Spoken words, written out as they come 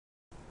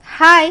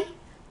Hi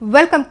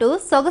welcome to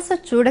సొగసు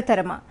చూడ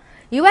తరమ.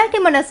 ఇవాల్టి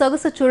మన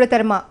సొగసు చూడ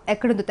తరమ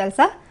ఎక్కడుందో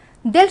తెలుసా?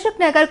 దిల్సుఖ్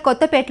నగర్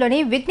కొత్తపేటలోని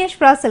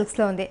విఘ్నేశ్వర సిల్క్స్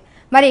లో ఉంది.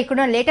 మరి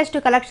ఇక్కడ లేటెస్ట్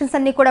కలెక్షన్స్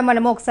అన్ని కూడా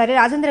మనము ఒకసారి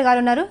రాజేంద్ర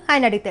గారు ఉన్నారు,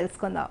 ఆయన అడిగి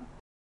తెలుసుకుందాం.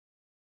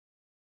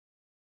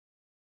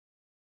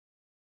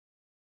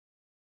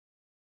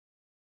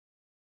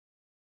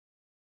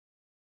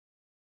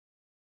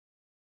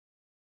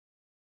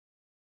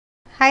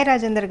 హాయ్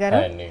రాజేంద్ర గారు,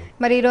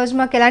 మరి ఈ రోజు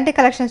మాకు ఎలాంటి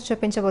కలెక్షన్స్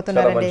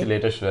చూపించబోతున్నారండి? మంచి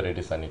లేటెస్ట్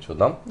వెరైటీస్ అన్ని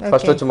చూద్దాం.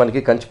 ఫస్ట్ వచ్చి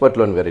మనకి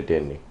కంచిపట్టులోని వెరైటీ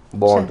అండి,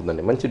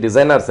 బాగుంటుందండి. మంచి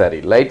డిజైనర్ శారీ,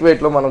 లైట్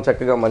వెయిట్ లో మనం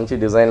చక్కగా మంచి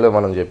డిజైన్ లో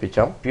మనం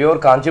చేపించాం. ప్యూర్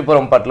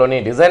కాంచీపురం పట్టులోని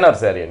డిజైనర్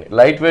శారీ అండి.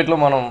 లైట్ వెయిట్ లో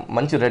మనం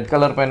మంచి రెడ్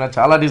కలర్ పైన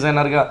చాలా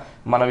డిజైనర్ గా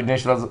మన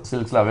విఘ్నేశ్వర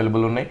సిల్క్స్ లో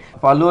అవైలబుల్ ఉన్నాయి.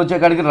 పళ్ళు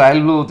వచ్చేకాడికి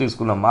రాయల్ బ్లూ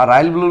తీసుకున్నాం. ఆ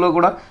రాయల్ బ్లూ లో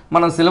కూడా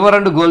మనం సిల్వర్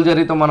అండ్ గోల్డ్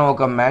జరీతో మనం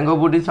ఒక మ్యాంగో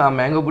బూటీస్, ఆ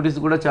మ్యాంగో బూటీస్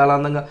కూడా చాలా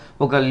అందంగా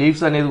ఒక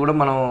లీవ్స్ అనేది కూడా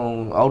మనం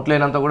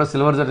అవుట్లైన్ అంతా కూడా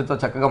సిల్వర్ జరీతో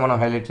చక్కగా మనం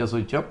హైలైట్ చేసి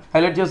ఇచ్చాం.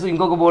 హైలైట్ చేసి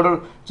ఇంకొక బోర్డర్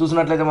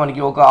చూసినట్లయితే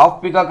మనకి ఒక హాఫ్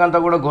పికాక్ అంతా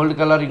కూడా గోల్డ్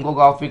కలర్,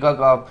 ఇంకొక హాఫ్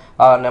పికాక్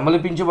ఆ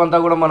నెమలి పింఛు అంతా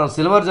కూడా మనం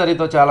సిల్వర్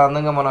జరీతో చాలా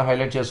అందంగా మనం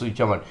హైలైట్ చేసి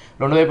ఇచ్చామండి.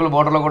 రెండు వైపుల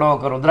బోర్డర్లో కూడా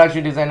ఒక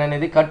రుద్రాక్షి డిజైన్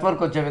అనేది కట్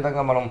వర్క్ వచ్చే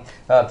విధంగా మనం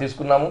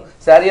తీసుకున్నాము.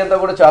 శారీ అంతా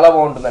కూడా చాలా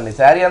బాగుంటుందండి.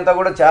 శారీ అంతా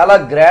కూడా చాలా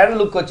గ్రాండ్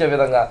లుక్ వచ్చే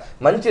విధంగా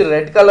మంచి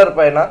రెడ్ కలర్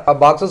పైన ఆ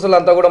బాక్సెస్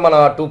అంతా కూడా మన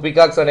 2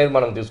 పికాక్స్ అనేది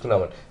మనం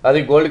తీసుకున్నామండి. అది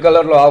గోల్డ్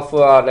కలర్ లో హాఫ్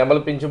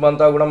నెమలి పింఛు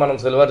అంతా కూడా మనం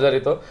సిల్వర్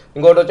జరీతో,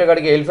 ఇంకోటి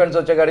వచ్చేకాడికి ఎలిఫెంట్స్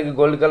వచ్చేకాడికి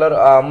గోల్డ్ కలర్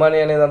ఆ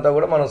అమ్మని అనేది అంతా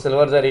కూడా మనం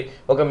సిల్వర్ జరీ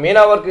ఒక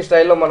మీనా వర్క్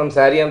స్టైల్లో మనం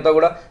శారీ అంతా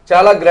కూడా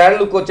చాలా గ్రాండ్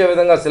లుక్ వచ్చే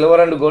విధంగా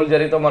సిల్వర్ అండ్ గోల్డ్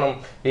జరీతో మనం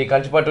ఈ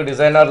కంచిపట్టు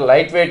డిజైనర్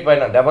లైట్ వెయిట్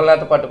పైన డబల్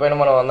నేత పట్టు పైన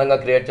మనం అందంగా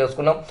క్రియేట్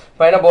చేసుకున్నాం.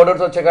 పైన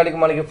బోర్డర్స్ వచ్చేకాడికి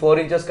మనకి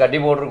 4 ఇంచెస్ కడ్డీ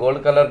border,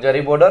 gold colour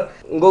zari border.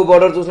 ఇంకో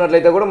బోర్డర్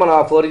చూసినట్లయితే కూడా మనం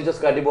 4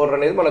 ఇంచెస్ కడ్డీ బోర్డర్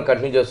అనేది మనం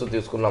కంటిన్యూ చేస్తూ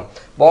తీసుకున్నాం.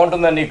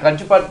 బాగుంటుందండి.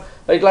 కంచిపట్టు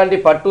ఇట్లాంటి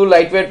పట్టు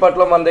లైట్ వెయిట్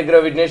పట్టులో మన దగ్గర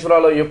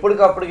విఘ్నేశ్వరలో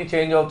ఎప్పటికప్పటికి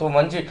చేంజ్ అవుతూ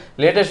మంచి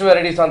లేటెస్ట్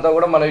వెరైటీస్ అంతా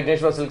కూడా మన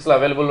విఘ్నేశ్వర సిల్క్స్ లో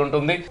అవైలబుల్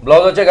ఉంటుంది.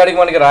 బ్లౌజ్ వచ్చేకాడికి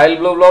మనకి రాయల్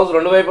బ్లూ బ్లౌజ్,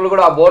 రెండు వైపులు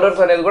కూడా ఆ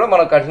బోర్డర్స్ అనేది కూడా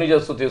మనం కంటిన్యూ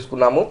చేస్తూ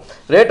తీసుకున్నాము.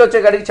 రేట్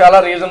వచ్చేకాడికి చాలా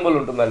రీజనబుల్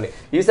ఉంటుందండి.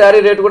 ఈ శారీ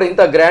రేట్ కూడా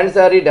ఇంత గ్రాండ్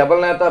శారీ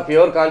డబల్ నేత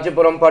ప్యూర్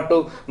కాంచీపురం పట్టు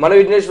మన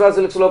విఘ్నేశ్వర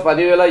సిల్క్స్ లో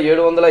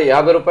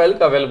 10,750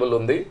 రూపాయలకి అవైలబుల్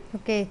ఉంది.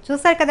 ఓకే,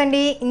 చూసారు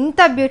కదండి, ఇంత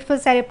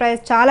బ్యూటిఫుల్ శారీ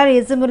ప్రైస్ చాలా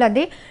రీజనబుల్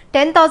అండి.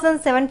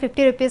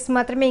 10,750 రూపీస్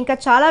మాత్రమే. ఇంకా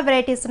చాలా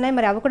వెరైటీస్ ఉన్నాయి,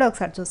 మరి అవి కూడా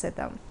ఒకసారి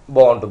చూసేద్దాం.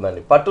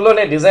 బాగుంటుందండి.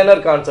 పట్టులోనే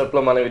డిజైనర్ కాన్సెప్ట్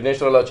లో మన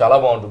విఘ్నేశ్వరలో చాలా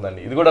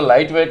బాగుంటుందండి. ఇది కూడా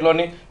లైట్ వెయిట్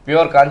లోని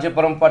ప్యూర్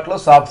కాంచీపురం పట్టులో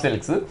సాఫ్ట్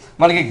సిల్క్స్.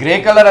 మనకి grey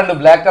colour and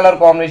black colour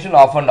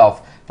combination of and of.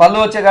 పళ్ళు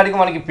వచ్చేకాడికి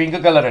మనకి పింక్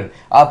కలర్ అండి.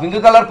 ఆ పింక్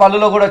కలర్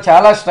పళ్ళులో కూడా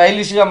చాలా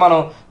స్టైలిష్గా మనం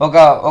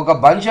ఒక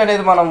బంచ్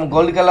అనేది మనం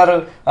గోల్డ్ కలర్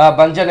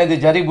బంచ్ అనేది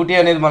జరీ బుటీ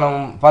అనేది మనం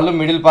పళ్ళు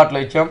మిడిల్ పార్ట్లో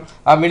ఇచ్చాం.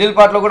 ఆ మిడిల్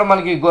పార్ట్లో కూడా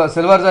మనకి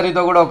సిల్వర్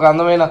జరీతో కూడా ఒక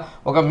అందమైన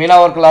ఒక మీనా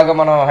వర్క్ లాగా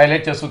మనం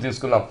హైలైట్ చేస్తూ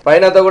తీసుకున్నాం.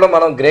 పైన కూడా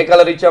మనం గ్రే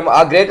కలర్ ఇచ్చాం.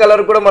 ఆ గ్రే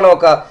కలర్ కూడా మనం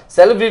ఒక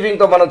సెల్ఫ్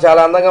వీవింగ్తో మనం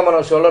చాలా అందంగా మనం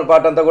షోల్డర్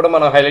పార్ట్ అంతా కూడా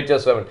మనం హైలైట్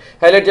చేస్తామండి.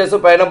 హైలైట్ చేస్తూ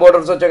పైన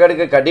బోర్డర్స్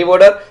వచ్చేకాడికి కడ్డీ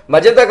బోర్డర్,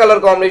 మజంతా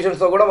కలర్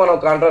కాంబినేషన్స్తో కూడా మనం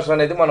కాంట్రాస్ట్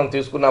అనేది మనం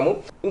తీసుకున్నాము.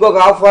 ఇంకొక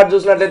హాఫ్ పార్ట్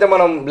చూసినట్లయితే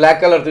మనం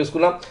బ్లాక్ కలర్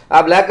తీసుకున్నాం. ఆ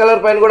బ్లాక్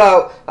కలర్ పైన కూడా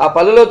ఆ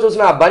పళ్ళులో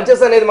చూసిన ఆ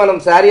బంచెస్ అనేది మనం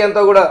శారీ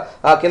అంతా కూడా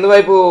ఆ కింద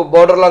వైపు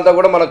బోర్డర్లు అంతా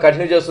కూడా మనం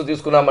కంటిన్యూ చేస్తూ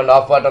తీసుకున్నామండి.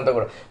 హాఫ్ పార్ట్ అంతా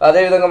కూడా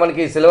అదేవిధంగా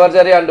మనకి silver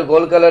zari and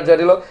gold colour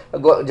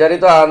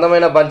జరీతో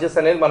అందమైన బంచెస్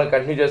అనేది మనం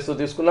కంటిన్యూ చేస్తూ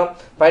తీసుకున్నాం.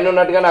 పైన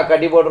ఉన్నట్టుగా ఆ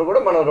కడ్డీ బోర్డర్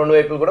కూడా మనం రెండు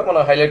వైపులు కూడా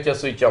మనం హైలైట్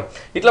చేస్తూ ఇచ్చాం.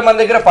 ఇట్లా మన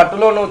దగ్గర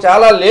పట్టులోను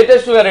చాలా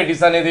లేటెస్ట్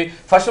వెరైటీస్ అనేది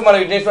ఫస్ట్ మన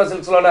విఘ్నేశ్వర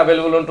సిల్క్స్ లోనే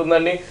అవైలబుల్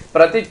ఉంటుందండి.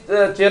 ప్రతి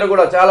చీర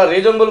కూడా చాలా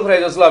రీజనబుల్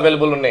ప్రైజెస్ లో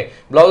అవైలబుల్ ఉన్నాయి.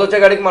 బ్లౌజ్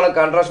వచ్చేకాడికి మనం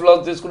కాంట్రాస్ట్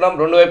బ్లౌజ్ తీసుకున్నాం.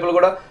 రెండు వైపులు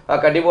కూడా ఆ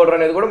కడ్డీ బోర్డర్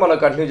అనేది కూడా మనం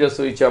కంటిన్యూ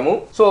చేస్తూ ఇచ్చాము.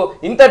 సో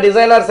ఇంత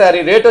డిజైనర్ శారీ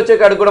రేట్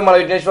వచ్చేకాడికి కూడా మన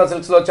విఘ్నేశ్వర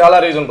సిల్క్స్ లో చాలా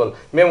రీజనబుల్.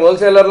 మేము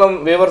హోల్సేలర్లో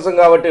వ్యూవర్స్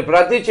కాబట్టి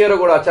ప్రతి చీర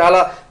కూడా చాలా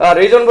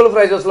రీజనబుల్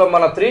ప్రైజెస్ లో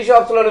మన 3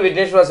 షాప్స్ లోని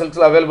విఘ్నేశ్వర సిల్క్స్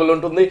లో అవైలబుల్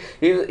ఉంటుంది.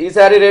 ఈ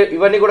శారీ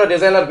ఇవన్నీ కూడా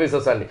డిజైనర్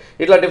పీసెస్ అండి.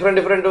 ఇట్లా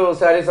డిఫరెంట్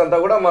శారీస్ అంతా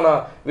కూడా మన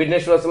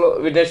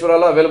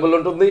విఘ్నేశ్వరలో అవైలబుల్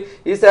ఉంటుంది.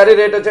 ఈ శారీ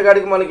రేట్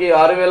వచ్చేకాడికి మనకి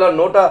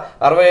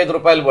 6,165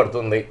 రూపాయలు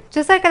పడుతుంది.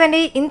 చూసారు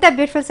కదండి, ఇంత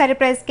బ్యూటిఫుల్ శారీ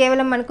ప్రైస్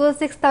కేవలం మనకు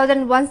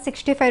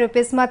 6,165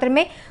 రూపీస్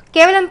మాత్రమే.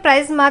 కేవలం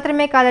ప్రైస్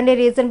మాత్రమే కాదండి,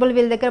 రీజనబుల్.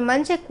 వీళ్ళ దగ్గర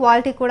మంచి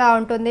క్వాలిటీ కూడా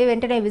ఉంటుంది.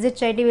 వెంటనే విజిట్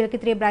చేయండి. వీళ్ళకి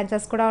 3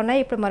 బ్రాంచెస్ కూడా ఉన్నాయి.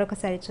 ఇప్పుడు మరొక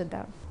శారీ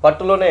చూద్దాం.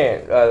 పట్టులోనే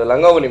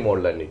లంగావని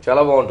మోడల్ అండి,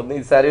 చాలా బాగుంటుంది.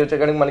 ఈ శారీ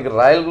వచ్చేకాడికి మనకి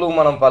రాయల్ బ్లూ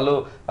మనం పళ్ళు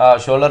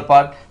షోల్డర్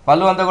పార్ట్,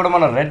 పళ్ళు అంతా కూడా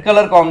మనం రెడ్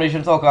కలర్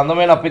కాంబినేషన్స్ ఒక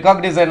అందమైన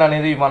పికాక్ డిజైన్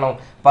అనేది మనం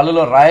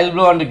పళ్ళులో royal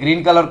blue and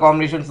green colour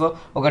కాంబినేషన్స్తో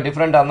ఒక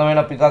డిఫరెంట్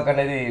అందమైన పికాక్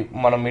అనేది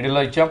మనం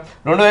మిడిల్లో ఇచ్చాం.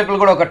 రెండు వైపులు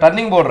కూడా ఒక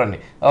టర్నింగ్ బోర్డర్ అండి,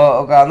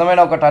 ఒక అందమైన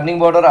ఒక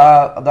టర్నింగ్ బోర్డర్.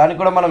 దానికి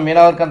కూడా మనం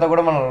మీనా వర్క్ అంతా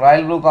కూడా మనం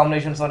రాయల్ బ్లూ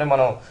కాంబినేషన్స్తోనే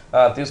మనం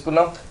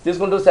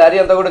తీసుకుంటూ శారీ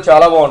అంతా కూడా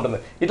చాలా బాగుంటుంది.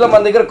 ఇట్లా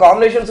మన దగ్గర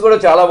కాంబినేషన్స్ కూడా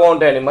చాలా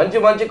బాగుంటాయండి.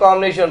 మంచి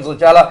కాంబినేషన్స్,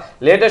 చాలా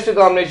లేటెస్ట్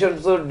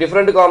కాంబినేషన్స్,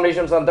 డిఫరెంట్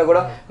కాంబినేషన్స్ అంతా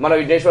కూడా మన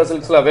విఘ్నేశ్వర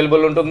సిల్క్స్ లో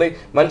అవైలబుల్ ఉంటుంది.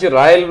 మంచి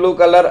రాయల్ బ్లూ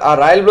కలర్, ఆ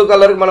రాయల్ బ్లూ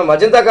కలర్ మనం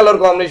మజంతా కలర్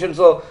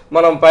కాంబినేషన్స్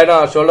మనం పైన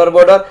షోల్డర్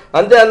బోర్డర్,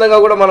 అంతే అందంగా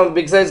కూడా మనం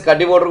బిగ్ బిగ్ సైజ్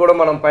కడ్డీ బోర్డర్ కూడా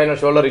మనం పైన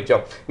షోల్డర్ ఇచ్చాం.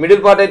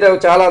 మిడిల్ పార్ట్ అయితే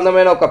చాలా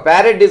అందమైన ఒక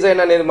ప్యారెట్ డిజైన్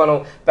అనేది మనం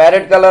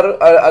ప్యారెట్ కలర్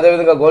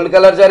అదేవిధంగా గోల్డ్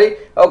కలర్ జరీ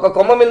ఒక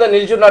కొమ్మ మీద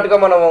నిల్చున్నట్టుగా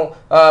మనం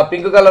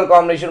పింక్ కలర్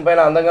కాంబినేషన్ పైన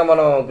అందంగా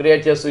మనం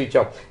క్రియేట్ చేస్తూ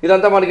ఇచ్చాం.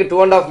 ఇదంతా మనకి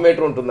 2.5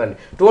 మీటర్ ఉంటుందండి.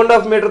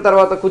 2.5 మీటర్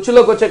తర్వాత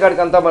కుర్చీలోకి వచ్చే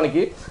కాడికి అంతా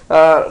మనకి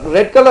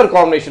రెడ్ కలర్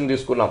కాంబినేషన్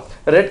తీసుకున్నాం.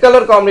 రెడ్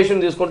కలర్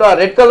కాంబినేషన్ తీసుకుంటూ ఆ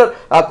రెడ్ కలర్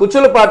ఆ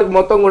కుర్చీల పాటుకు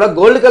మొత్తం కూడా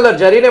గోల్డ్ కలర్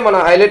జరీనే మనం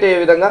హైలైట్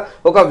అయ్యే విధంగా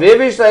ఒక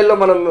వేవీ స్టైల్లో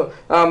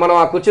మనం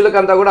ఆ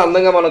కుర్చీలకంతా కూడా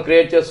అందంగా మనం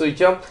క్రియేట్ చేస్తూ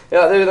ఇచ్చాం.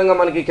 అదేవిధంగా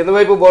మనకి కింద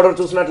వైపు బోర్డర్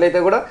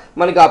చూసినట్లయితే కూడా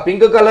మనకి ఆ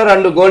pink colour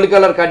and gold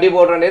colour కడ్డీ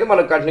బోర్డర్ అనేది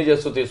మనం కంటిన్యూ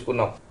చేస్తూ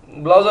తీసుకున్నాం.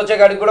 బ్లౌజ్ వచ్చే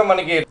కాడికి కూడా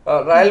మనకి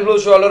రాయల్ బ్లూ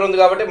షోల్డర్ ఉంది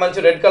కాబట్టి మంచి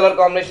రెడ్ కలర్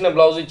కాంబినేషన్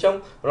బ్లౌజ్ ఇచ్చాం.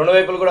 రెండు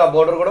వైపులు కూడా ఆ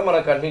బోర్డర్ కూడా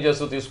మనం కంటిన్యూ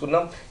చేస్తూ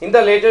తీసుకున్నాం. ఇంత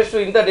లేటెస్ట్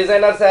ఇంత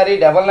డిజైనర్ శారీ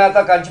డబల్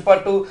నేత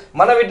కంచిపట్టు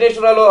మన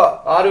విఘ్నేశ్వరలో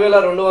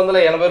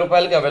 6,280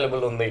 రూపాయలకి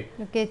అవైలబుల్ ఉంది.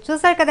 ఓకే,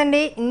 చూసారు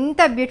కదండి, ఇంత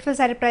బ్యూటిఫుల్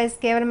శారీ ప్రైస్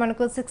కేవలం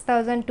మనకు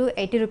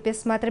 6,280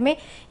 రూపీస్ మాత్రమే.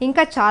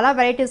 ఇంకా చాలా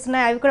వెరైటీస్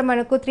ఉన్నాయి, అవి కూడా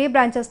మనకు 3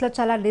 బ్రాంచెస్లో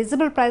చాలా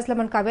రీజనబుల్ ప్రైస్లో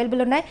మనకు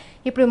అవైలబుల్ ఉన్నాయి.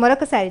 ఇప్పుడు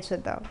మరొక శారీ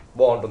చూద్దాం.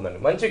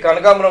 బాగుంటుందండి, మంచి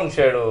కనకాంబరం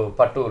షేడ్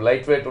పట్టు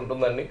లైట్ వెయిట్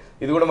ఉంటుందండి.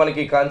 ఇది కూడా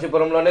మనకి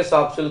కాంచీపురంలోనే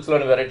సాఫ్ట్ సిల్క్స్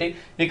లోని వెరైటీ.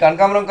 ఈ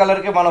కనకాంబరం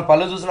కలర్ కి మనం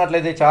పళ్ళు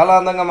చూసినట్లయితే చాలా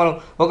అందంగా మనం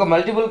ఒక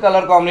మల్టిపుల్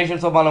కలర్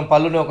కాంబినేషన్స్ మనం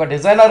పళ్ళుని ఒక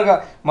డిజైనర్ గా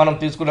మనం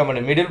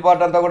తీసుకున్నామండి. మిడిల్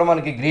పార్ట్ అంతా కూడా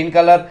మనకి green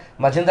colour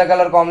magenta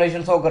colour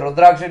combinations ఒక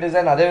రుద్రాక్ష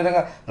డిజైన్,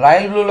 అదేవిధంగా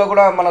రాయల్ బ్లూ లో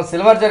కూడా మనం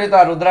సిల్వర్ జరీతో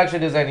ఆ రుద్రాక్ష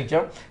డిజైన్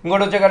ఇచ్చాం.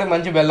 ఇంకోటి వచ్చేకాడికి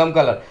మంచి బెల్లం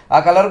కలర్, ఆ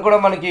కలర్ కూడా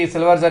మనకి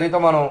సిల్వర్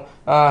జరీతో మనం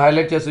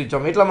హైలైట్ చేసి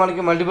ఇచ్చాం. ఇట్లా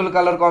మనకి మల్టిపుల్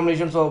కలర్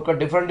కాంబినేషన్స్ ఒక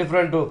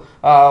డిఫరెంట్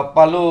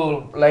పళ్ళు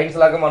లైన్స్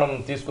లాగా మనం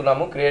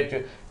తీసుకున్నాము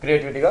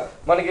క్రియేటివిటీగా.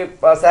 మనకి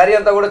శారీ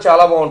అంతా కూడా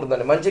చాలా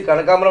బాగుంటుందండి. మంచి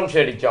కనకాంబరం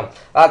షేడ్ ఇచ్చాం.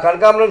 ఆ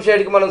కనకాంబరం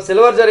షేడ్కి మనం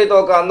సిల్వర్ జరీతో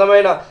ఒక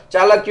అందమైన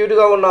చాలా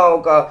క్యూట్గా ఉన్న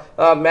ఒక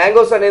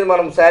మ్యాంగోస్ అనేది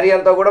మనం శారీ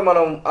అంతా కూడా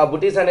మనం ఆ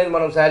బుటీస్ అనేది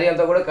మనం శారీ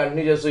అంతా కూడా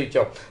కంటిన్యూ చేస్తూ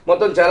ఇచ్చాం.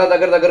 మొత్తం చాలా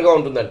దగ్గరగా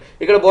ఉంటుందండి.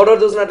 ఇక్కడ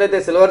బోర్డర్ చూసినట్లయితే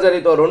సిల్వర్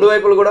జరీతో రెండు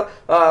వైపులు కూడా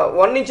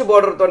 1 ఇంచ్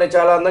బోర్డర్తోనే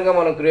చాలా అందంగా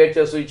మనం క్రియేట్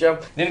చేస్తూ ఇచ్చాం.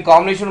 దీని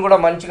కాంబినేషన్ కూడా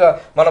మంచిగా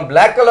మనం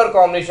బ్లాక్ కలర్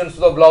కాంబినేషన్స్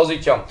తో బ్లౌజ్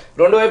ఇచ్చాం.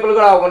 రెండు వైపులు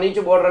కూడా 1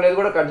 ఇంచ్ బోర్డర్ అనేది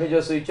కూడా కంటిన్యూ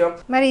చేస్తూ ఇచ్చాం.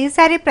 మరి ఈ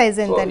శారీ ప్రైస్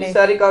ఎంత? ఈ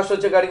శారీ కాస్ట్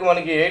వచ్చేకాడికి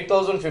మనకి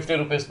 8,050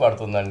 రూపీస్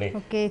పడుతుందండి.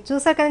 ఓకే,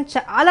 చూసారు కదా,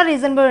 చాలా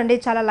రీజనబుల్ అండి,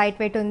 చాలా లైట్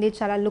వెయిట్ ఉంది,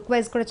 చాలా లుక్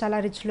వైజ్ కూడా చాలా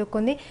రిచ్ లుక్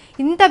ఉంది.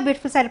 ఇంత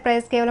బ్యూటిఫుల్ శారీ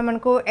ప్రైస్ కేవలం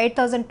మనకు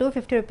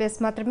 8,250 రూపీస్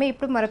మాత్రమే.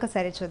 ఇప్పుడు మరొక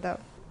శారీ చూద్దాం.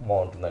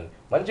 బాగుంటుందండి,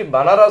 మంచి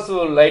బనారస్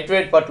లైట్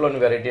వెయిట్ పట్టులోని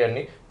వెరైటీ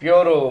అండి.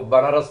 ప్యూర్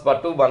బనారస్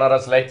పట్టు,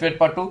 బనారస్ లైట్ వెయిట్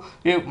పట్టు.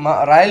 ఈ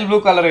రాయల్ బ్లూ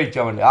కలర్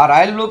ఇచ్చామండి. ఆ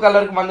రాయల్ బ్లూ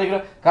కలర్కి మన దగ్గర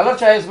కలర్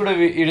చాయిస్ కూడా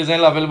ఈ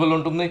డిజైన్లో అవైలబుల్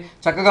ఉంటుంది.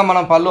 చక్కగా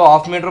మనం పళ్ళు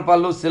 1/2 మీటర్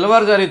పళ్ళు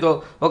సిల్వర్ జరీతో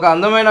ఒక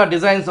అందమైన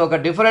డిజైన్స్ ఒక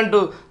డిఫరెంట్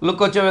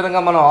లుక్ వచ్చే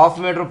విధంగా మనం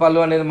 1/2 మీటర్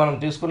పళ్ళు అనేది మనం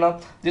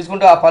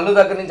తీసుకుంటే ఆ పళ్ళు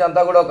దగ్గర నుంచి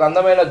అంతా కూడా ఒక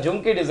అందమైన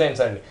జుమ్కీ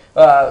డిజైన్స్ అండి.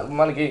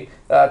 మనకి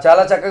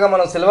చాలా చక్కగా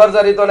మనం సిల్వర్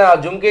జరీతోనే ఆ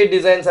జుమ్కీ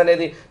డిజైన్స్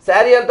అనేది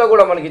శారీ అంతా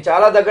కూడా మనకి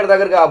చాలా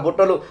దగ్గరగా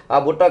ఆ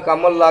బుట్ట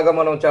కమ్మల్ లాగా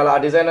మనం చాలా ఆ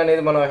డిజైన్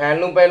అనేది మనం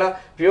హ్యాండ్లూమ్ పైన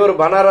ప్యూర్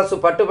బనారస్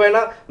పట్టు పైన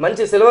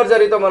మంచి సిల్వర్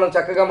జరీతో మనం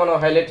చక్కగా మనం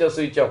హైలైట్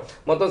చేస్తూ ఇచ్చాం.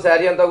 మొత్తం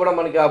శారీ అంతా కూడా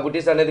మనకి ఆ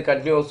బుటీస్ అనేది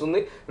కంటిన్యూ వస్తుంది.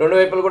 రెండు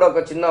వైపులు కూడా ఒక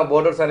చిన్న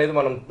బోర్డర్స్ అనేది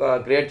మనం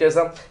క్రియేట్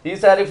చేసాం. ఈ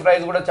శారీ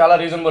ప్రైస్ కూడా చాలా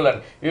రీజనబుల్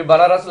అండి. ఇవి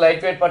బనారస్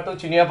లైట్ వెయిట్ పట్టు,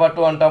 చినియా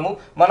పట్టు అంటాము.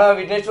 మన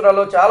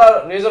విఘ్నేశ్వరలో చాలా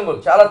రీజనబుల్,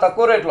 చాలా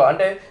తక్కువ రేట్లో,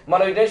 అంటే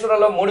మన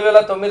విఘ్నేశ్వరలో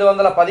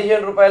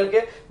 3,915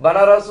 రూపాయలకే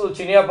బనారస్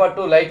చినియా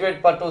పట్టు లైట్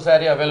వెయిట్ పట్టు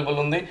శారీ అవైలబుల్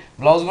ఉంది.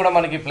 బ్లౌజ్ కూడా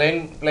మనకి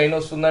ప్లెయిన్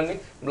వస్తుందండి.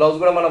 బ్లౌజ్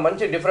కూడా మనం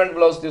మంచి డిఫరెంట్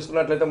బ్లౌజ్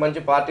తీసుకున్నట్లయితే మంచి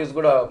పార్టీస్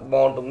కూడా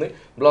బాగుంటుంది.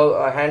 బ్లౌజ్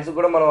హ్యాండ్స్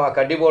కూడా మనం ఆ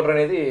కడ్డీ బోర్డర్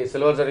అనేది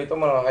సిల్వర్ జరీతో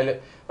మనం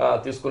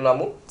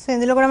తీసుకున్నాము.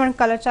 ఇందులో కూడా మన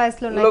కలర్ చాయిస్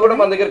కూడా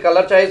మన దగ్గర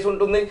కలర్ చాయిస్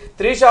ఉంటుంది.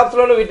 3 షాప్స్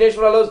లోను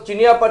విఘ్నేశ్వరలో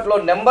చినియా పట్టులో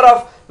number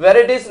of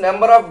varieties,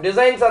 number of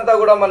designs అంతా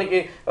కూడా మనకి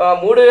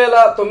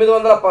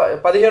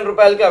 3,915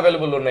 రూపాయలకి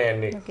అవైలబుల్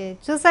ఉన్నాయండి. ఓకే,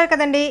 చూసారు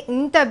కదండి,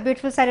 ఇంత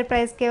బ్యూటిఫుల్ సారీ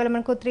ప్రైస్ కేవలం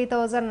మనకు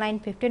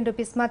 3,915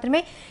 రూపీస్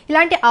మాత్రమే.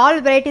 ఇలాంటి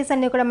ఆల్ వెరైటీస్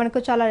అన్ని కూడా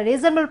మనకు చాలా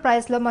రీజనబుల్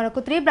ప్రైస్ లో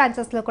మనకు 3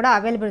 బ్రాంచెస్ లో కూడా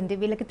అవైలబుల్ ఉంది.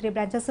 వీళ్ళకి 3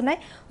 బ్రాంచెస్ ఉన్నాయి.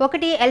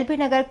 ఒకటి LB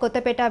Nagar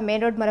Kothapeta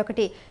main road,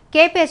 మరొకటి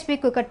కేపీహెచ్పీ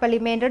కుకట్పల్లి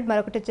మెయిన్ రోడ్,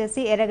 మరొకటి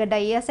వచ్చేసి ఎర్రగడ్డ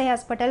ఈఎస్ఐ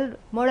హాస్పిటల్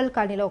మోడల్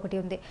కాలనీలో ఒకటి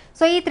ఉంది.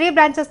 సో ఈ 3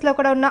 బ్రాంచెస్ లో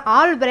కూడా ఉన్న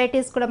ఆల్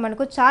వెరైటీస్ కూడా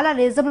మనకు చాలా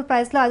రీజనబుల్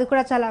ప్రైస్ లో, అది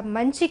కూడా చాలా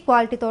మంచి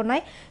క్వాలిటీతో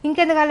ఉన్నాయి.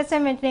 ఇంకెందుకు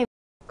ఆలస్యం, వెంటనే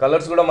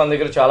కలర్స్ కూడా మన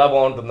దగ్గర చాలా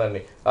బాగుంటుందండి.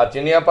 ఆ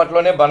చినియా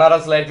పట్లోనే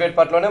బనారస్ లైట్ వెయిట్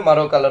పట్లోనే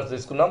మరో కలర్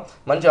తీసుకున్నాం.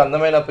 మంచి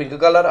అందమైన పింక్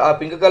కలర్. ఆ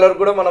పింక్ కలర్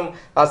కూడా మనం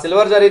ఆ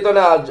సిల్వర్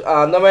జరీతోనే ఆ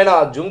అందమైన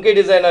జుమ్కీ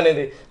డిజైన్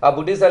అనేది ఆ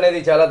బుటీస్ అనేది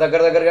చాలా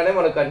దగ్గరగానే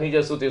మనం కంటిన్యూ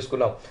చేస్తూ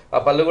తీసుకున్నాం.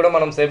 ఆ పళ్ళు కూడా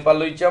మనం సేమ్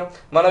పళ్ళు ఇచ్చాం.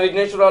 మన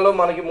విఘ్నేశ్వరలో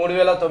మనకి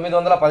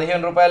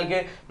 3,915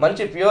 రూపాయలకి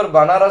మంచి ప్యూర్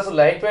బనారస్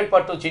లైట్ వెయిట్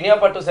పట్టు చినియా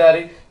పట్టు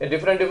శారీ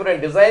డిఫరెంట్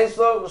డిజైన్స్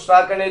తో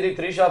స్టాక్ అనేది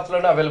 3 షాప్స్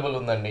లోనే అవైలబుల్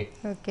ఉందండి.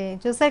 ఓకే,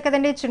 చూసారు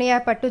కదండి, చినియా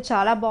పట్టు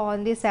చాలా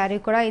బాగుంది. శారీ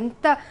కూడా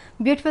ఇంత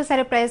బ్యూటిఫుల్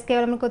సారీ ప్రైస్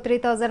కేవలం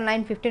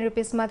 3,915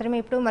 రూపీస్ మాత్రమే.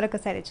 ఇప్పుడు మరొక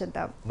సారీ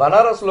చూద్దాం.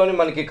 బనారస్ లోని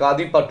మనకి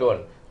ఖాదీ పట్టు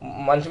అండి.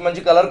 మంచి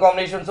మంచి కలర్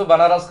కాంబినేషన్స్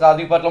బనారస్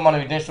ఖాదీపట్లో మన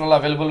విఘ్నేశ్వరంలో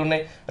అవైలబుల్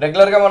ఉన్నాయి.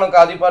 రెగ్యులర్గా మనం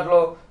ఖాదీపట్లో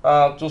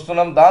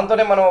చూస్తున్నాం.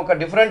 దాంతోనే మనం ఒక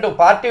డిఫరెంట్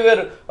పార్టీ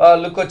వేర్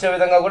లుక్ వచ్చే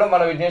విధంగా కూడా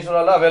మన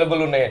విఘ్నేశ్వరంలో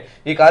అవైలబుల్ ఉన్నాయి.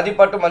 ఈ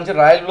ఖాదీపట్టు మంచి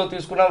రాయల్ బ్లూ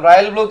తీసుకున్నాం.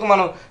 రాయల్ బ్లూకి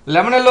మనం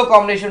లెమన్ ఎల్లో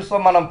కాంబినేషన్స్తో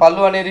మనం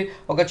పళ్ళు అనేది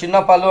ఒక చిన్న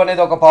పళ్ళు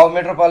అనేది ఒక 1/2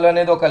 మీటర్ పళ్ళు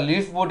అనేది ఒక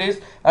లీఫ్ బూటీస్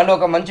అండ్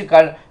ఒక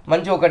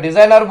మంచి ఒక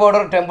డిజైనర్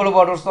బోర్డర్ టెంపుల్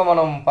బోర్డర్స్తో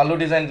మనం పళ్ళు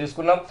డిజైన్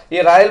తీసుకున్నాం. ఈ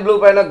రాయల్ బ్లూ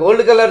పైన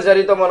గోల్డ్ కలర్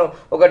జరీతో మనం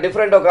ఒక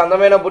డిఫరెంట్ ఒక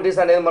అందమైన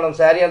బూటీస్ అనేది మనం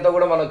శారీ అంతా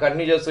కూడా మనం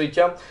కంటిన్యూ చేస్తూ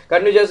ఇచ్చాం.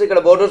 కంటిన్యూ చేసి ఇక్కడ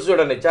బోర్డర్స్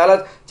చూడండి చాలా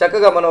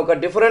చక్కగా మనం ఒక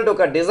డిఫరెంట్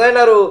ఒక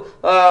డిజైనర్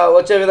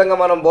వచ్చే విధంగా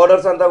మనం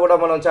బోర్డర్స్ అంతా కూడా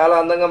మనం చాలా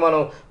అందంగా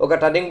మనం ఒక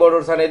టర్నింగ్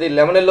బోర్డర్స్ అనేది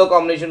లెమన్ ఎల్లో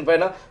కాంబినేషన్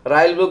పైన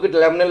రాయల్ బ్లూకి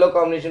లెమన్ ఎల్లో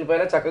కాంబినేషన్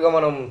పైన చక్కగా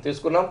మనం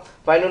తీసుకున్నాం.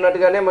 పైన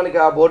ఉన్నట్టుగానే మనకి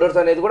ఆ బోర్డర్స్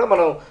అనేది కూడా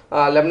మనం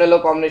లెమన్ ఎల్లో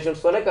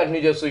కాంబినేషన్స్తోనే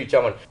కంటిన్యూ చేస్తూ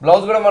ఇచ్చామండి.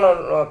 బ్లౌజ్ కూడా మనం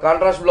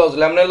contrast blouse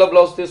lemon yellow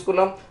blouse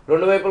తీసుకున్నాం.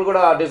 రెండు వైపులు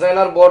కూడా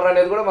డిజైనర్ బోర్డర్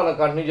అనేది కూడా మనం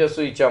కంటిన్యూ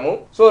చేస్తూ ఇచ్చాము.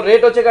 సో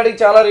రేట్ వచ్చేకాడికి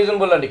చాలా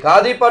రీజనబుల్ అండి.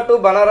 ఖాదీ పట్టు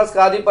బనారస్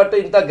ఖాదీ పట్టు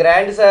ఇంత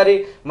గ్రాండ్ శారీ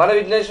మన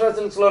విఘ్నేశ్వర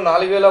సిల్క్స్ లో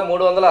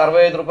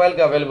 4365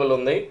 రూపాయలకి అవైలబుల్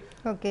ఉంది.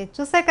 ఓకే,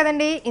 చూసారు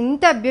కదండి,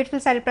 ఇంత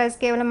బ్యూటిఫుల్ శారీ ప్రైస్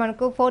కేవలం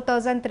మనకు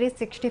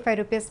 4365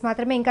 రూపీస్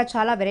మాత్రమే. ఇంకా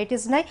చాలా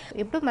వెరైటీస్ ఉన్నాయి.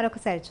 ఇప్పుడు మరొక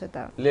శారీ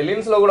చూద్దాం.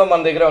 లెలిన్స్ లో కూడా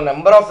మన దగ్గర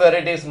నెంబర్ ఆఫ్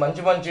వెరైటీస్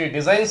మంచి మంచి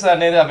డిజైన్స్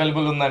అనేది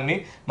అవైలబుల్ ఉందండి.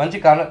 మంచి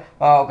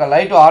ఒక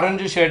లైట్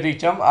ఆరెంజ్ షేడ్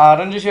ఇచ్చాం. ఆ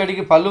ఆరెంజ్ షేడ్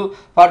కి పళ్ళు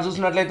పాటు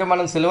చూసినట్లయితే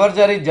మనం సిల్వర్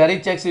జరీ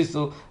చెక్స్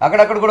ఇస్తూ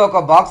అక్కడక్కడ కూడా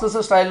ఒక బాక్సెస్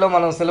స్టైల్లో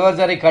మనం సిల్వర్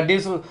జరీ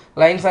కడ్డీస్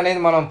లైన్స్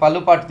అనేది మనం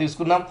పళ్ళు పాటు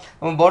తీసుకున్నాం.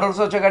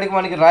 బోర్డర్స్ వచ్చేకాడికి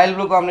మనకి రాయల్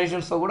బ్లూ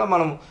కాంబినేషన్స్ తో కూడా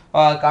మనం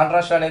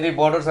కాంట్రాస్ట్ అనేది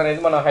బోర్డర్స్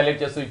అనేది మనం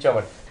హైలైట్ చేస్తూ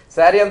ఇచ్చామండి.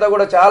 శారీ అంతా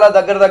కూడా చాలా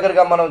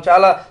దగ్గరగా మనం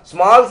చాలా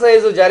స్మాల్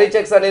సైజు జరీ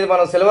చెక్స్ అనేది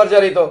మనం సిల్వర్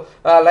జరీతో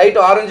లైట్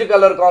ఆరెంజ్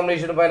కలర్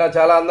కాంబినేషన్ పైన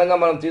చాలా అందంగా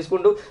మనం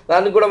తీసుకుంటూ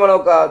దానికి కూడా మనం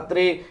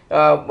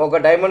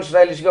ఒక డైమండ్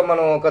స్టైలిష్గా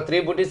మనం ఒక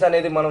 3 బుటీస్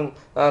అనేది మనం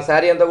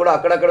శారీ అంతా కూడా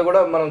అక్కడక్కడ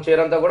కూడా మనం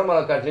చీరంతా కూడా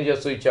మనం కంటిన్యూ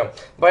చేస్తూ ఇచ్చాం.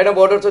 పైన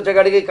బోర్డర్స్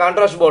వచ్చేకాడికి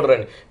కాంట్రాస్ట్ బోర్డర్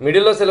అండి.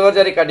 మిడిల్లో సిల్వర్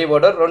జరీ కడ్డీ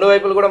బోర్డర్, రెండు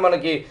వైపులు కూడా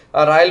మనకి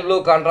రాయల్ బ్లూ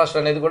కాంట్రాస్ట్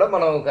అనేది కూడా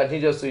మనం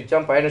కంటిన్యూ చేస్తూ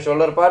ఇచ్చాం. పైన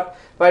షోల్డర్ పార్ట్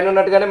పైన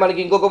ఉన్నట్టుగానే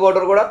మనకి ఇంకొక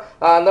బోర్డర్ కూడా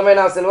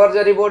అందమైన సిల్వర్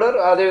జరీ బోర్డర్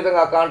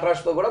అదేవిధంగా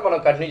కాంట్రాస్ట్తో కూడా మనం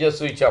కంటిన్యూ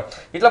చేస్తూ ఇచ్చాం.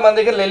 ఇట్లా మన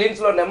దగ్గర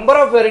లెలిన్స్ లో నెంబర్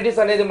ఆఫ్ వెరైటీస్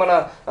అనేది మన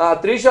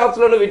 3 షాప్స్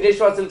లోను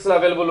విఘ్నేశ్వర సిల్క్స్ లో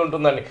అవైలబుల్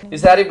ఉంటుందండి. ఈ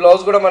శారీ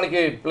బ్లౌజ్ కూడా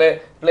మనకి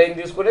ప్లెయిన్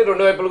తీసుకుని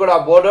రెండు వైపులు కూడా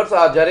ఆ బోర్డర్స్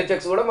ఆ జరీ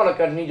చెక్స్ కూడా మనం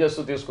కంటిన్యూ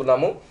చేస్తూ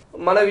తీసుకున్నాము.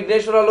 మన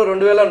విఘ్నేశ్వరాలో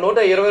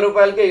 2120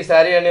 రూపాయలకి ఈ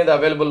శారీ అనేది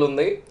అవైలబుల్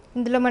ఉంది.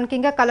 ఇందులో మనకి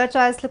ఇంకా కలర్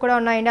చాయిస్లు కూడా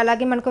ఉన్నాయండి.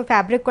 అలాగే మనకు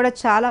ఫ్యాబ్రిక్ కూడా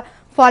చాలా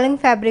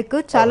ఫాలింగ్ ఫ్యాబ్రిక్,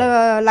 చాలా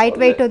లైట్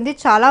వెయిట్ ఉంది,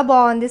 చాలా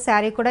బాగుంది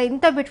శారీ కూడా.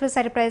 ఇంత బ్యూటిఫుల్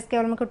శారీ ప్రైస్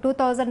కేవలం మనకు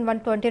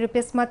 2120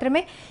 రూపీస్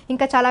మాత్రమే.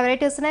 ఇంకా చాలా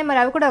వెరైటీస్ ఉన్నాయి,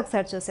 మరి అవి కూడా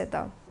ఒకసారి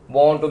చూసేద్దాం.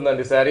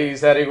 బాగుంటుందండి శారీ. ఈ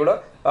శారీ కూడా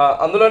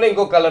అందులోనే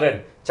ఇంకో కలర్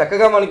అండి.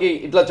 చక్కగా మనకి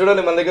ఇట్లా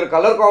చూడండి మన దగ్గర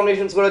కలర్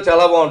కాంబినేషన్స్ కూడా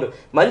చాలా బాగుంటుంది.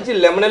 మంచి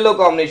లెమన్ ఎల్లో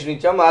కాంబినేషన్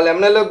ఇచ్చాం. ఆ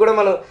లెమన్ ఎల్లో కూడా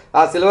మనం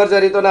ఆ సిల్వర్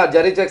జరీతోనే ఆ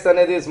జరీ చెక్స్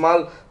అనేది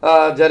స్మాల్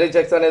జరీ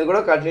చెక్స్ అనేది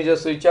కూడా కంటిన్యూ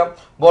చేస్తూ ఇచ్చాం.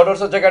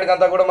 బోర్డర్స్ వచ్చేకాడికి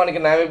అంతా కూడా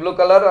మనకి navy blue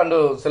colour and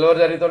silver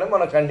జరీతోనే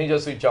మనం కంటిన్యూ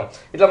చేస్తూ ఇచ్చాం.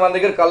 ఇట్లా మన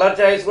దగ్గర కలర్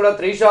చాయిస్ కూడా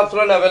 3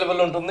 షాప్స్లోనే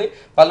అవైలబుల్ ఉంటుంది.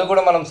 పళ్ళు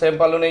కూడా మనం సేమ్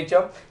పళ్ళునే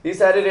ఇచ్చాం. ఈ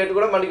శారీ రేట్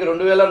కూడా మనకి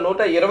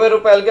 2120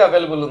 రూపాయలకి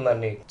అవైలబుల్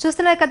ఉందండి.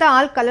 చూస్తున్నారు కదా,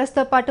 ఆల్ కలర్స్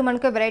తో పాటు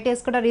మనకు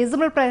వెరైటీస్ కూడా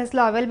రీజనబుల్ ప్రైస్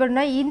లో అవైలబుల్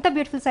ఉన్నాయి. ఇంత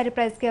బ్యూటిఫుల్ శారీ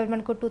ప్రైస్ కేవలం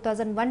మనకు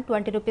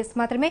 2120 రూపీస్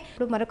మాత్రమే.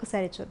 ఇప్పుడు మరొక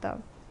శారీ చూద్దాం.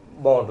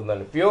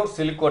 బాగుంటుందండి. ప్యూర్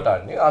సిలికోటా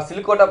అండి. ఆ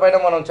సిలికోటా పైన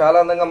మనం చాలా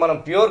అందంగా మనం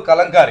ప్యూర్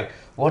కలంకారీ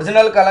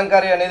ఒరిజినల్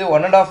కలంకారీ అనేది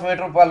 1.5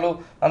 మీటర్ పళ్ళు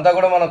అంతా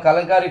కూడా మనం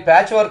కలంకారీ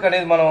ప్యాచ్ వర్క్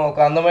అనేది మనం ఒక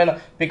అందమైన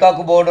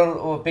పికాక్ బోర్డర్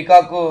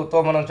పికాక్తో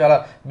మనం చాలా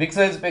బిగ్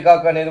సైజ్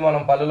పికాక్ అనేది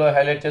మనం పళ్ళులో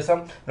హైలైట్ చేసాం.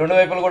 రెండు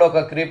వైపులు కూడా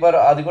ఒక క్రీపర్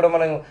అది కూడా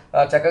మనం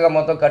చక్కగా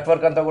మొత్తం కట్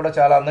వర్క్ అంతా కూడా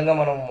చాలా అందంగా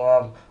మనం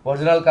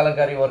ఒరిజినల్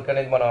కలంకారీ వర్క్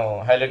అనేది మనం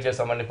హైలైట్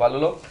చేసామండి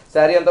పళ్ళులో.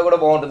 శారీ అంతా కూడా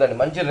బాగుంటుందండి.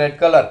 మంచి రెడ్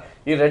కలర్.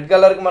 ఈ రెడ్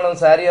కలర్కి మనం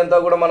శారీ అంతా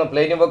కూడా మనం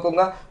ప్లెయిన్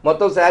ఇవ్వకుండా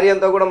మొత్తం శారీ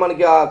అంతా కూడా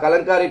మనకి ఆ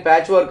కలంకారీ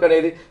ప్యాచ్ వర్క్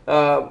అనేది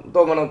తో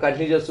మనం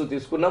కంటిన్యూ చేస్తూ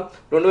తీసుకున్నాం.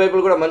 రెండు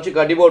వైపులు కూడా మంచి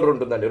కడ్డీ బోర్డర్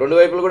ఉంటుందండి. రెండు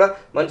వైపులు కూడా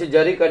మంచి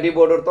జరీ కడ్డీ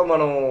బోర్డర్తో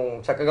మనం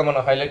చక్కగా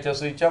మనం హైలైట్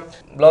చేస్తూ ఇచ్చాం.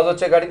 బ్లౌజ్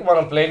వచ్చేకాడికి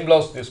మనం ప్లెయిన్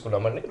బ్లౌజ్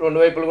తీసుకున్నామండి. రెండు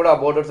వైపులు కూడా ఆ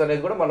బోర్డర్స్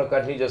అనేది కూడా మనం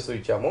కంటిన్యూ చేస్తూ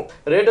ఇచ్చాము.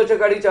 రేట్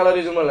వచ్చేకాడికి చాలా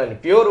రీజనబుల్ అండి.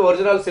 Pure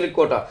original silk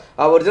quota.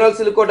 ఆ original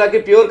silk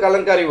కోటాకి pure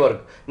Kalamkari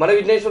work మన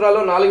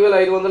విఘ్నేశ్వరాలో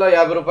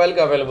 4550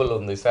 రూపాయలకి అవైలబుల్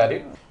ఉంది శారీ.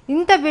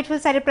 ఇంత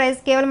బ్యూటిఫుల్ శారీ ప్రైస్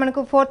కేవలం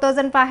మనకు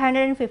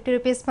 4550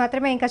 రూపీస్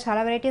మాత్రమే. ఇంకా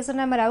చాలా వెరైటీస్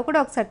ఉన్నాయి, మరి అవి కూడా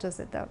ఒకసారి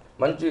చూసేద్దాం.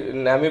 మంచి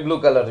నేవీ బ్లూ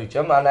కలర్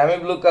ఇచ్చాం. ఆ నేవీ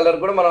బ్లూ కలర్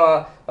కూడా మనం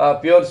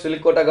ప్యూర్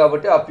సిల్క్ కోట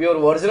కాబట్టి ఆ ప్యూర్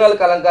ఒరిజినల్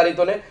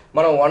కలంకారీతోనే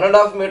మనం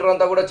 1.5 మీటర్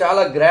అంతా కూడా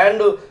చాలా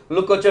గ్రాండ్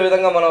లుక్ వచ్చే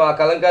విధంగా మనం ఆ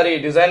కలంకారీ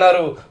డిజైనర్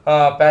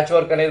ప్యాచ్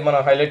వర్క్ అనేది మనం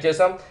హైలైట్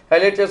చేసాం.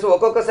 హైలైట్ చేస్తూ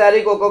ఒక్కొక్క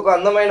శారీకి ఒక్కొక్క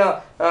అందమైన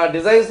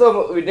డిజైన్స్తో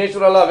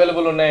విఘ్నేశ్వరాలో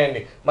అవైలబుల్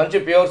ఉన్నాయండి. మంచి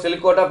ప్యూర్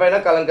సిల్క్ కోట పైన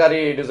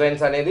కలంకారీ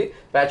డిజైన్స్ అనేది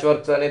ప్యాచ్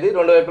వర్క్స్ అనేది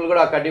రెండు వైపులు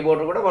కూడా ఆ కడ్డీ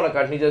బోర్డర్ కూడా మనం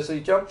కంటిన్యూ చేసి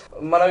ఇచ్చాం.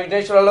 మన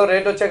విఘ్నేశ్వరలో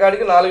రేట్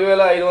వచ్చేకాడికి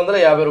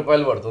 4550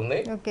 రూపాయలు పడుతుంది.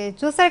 ఓకే,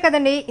 చూసారు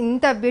కదండి,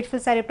 ఇంత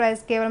బ్యూటిఫుల్ సారీ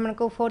ప్రైస్ కేవలం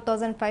మనకు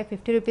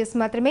 4550 రూపీస్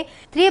మాత్రమే.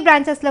 3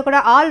 బ్రాంచెస్ లో కూడా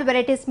ఆల్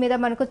వెరైటీస్ మీద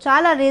మనకు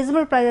చాలా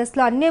రీజనబుల్ ప్రైజెస్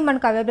లో అన్ని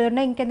మనకు అవైలబుల్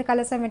ఉన్నాయి. ఇంకెందుకు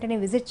ఆలస్యం వెంటనే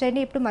విజిట్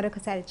చేయండి. ఇప్పుడు మరొక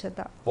సారీ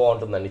చూద్దాం.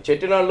 బాగుంటుందండి.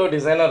 చెట్టినాడులో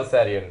డిజైనర్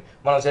శారీ అండి.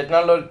 మనం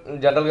చెట్టినాడులో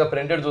జనరల్ గా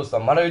ప్రింటెడ్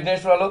చూస్తాం. మన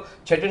విఘ్నేశ్వరలో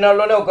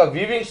చెట్టినాడులోనే ఒక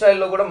వీవింగ్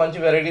స్టైల్లో కూడా మంచి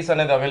వెరైటీస్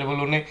అనేది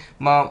అవైలబుల్ ఉన్నాయి.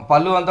 మా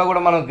పళ్ళు అంతా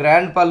కూడా మనం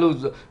గ్రాండ్ పళ్ళు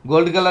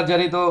గోల్డ్ కలర్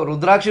జరీతో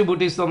రుద్రాక్షి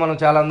బూటీస్తో మనం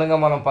చాలా అందంగా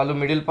మనం పళ్ళు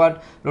మిడిల్ పార్ట్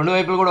రెండు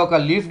వైపులు కూడా ఒక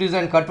లీఫ్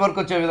డిజైన్ కట్ వర్క్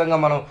వచ్చే విధంగా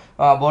మనం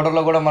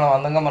బోర్డర్లో కూడా మనం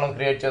అందంగా మనం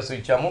క్రియేట్ చేస్తూ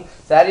ఇచ్చాము.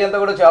 శారీ అంతా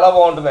కూడా చాలా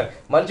బాగుంటుంది.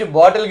 మంచి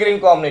బాటిల్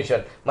గ్రీన్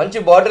కాంబినేషన్, మంచి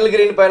బాటిల్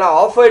గ్రీన్ పైన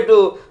ఆఫ్ వైట్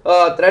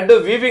థ్రెడ్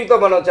వీవింగ్తో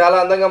మనం చాలా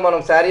అందంగా మనం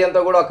శారీ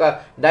అంతా కూడా ఒక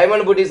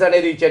డైమండ్ బూటీస్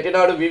అనేది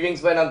చెట్టినాడు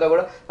వీవింగ్స్ పైన అంతా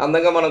కూడా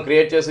అందంగా మనం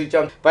క్రియేట్ చేసి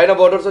ఇచ్చాం. పైన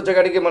బోర్డర్స్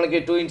వచ్చేకాడికి మనకి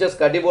 2 ఇంచెస్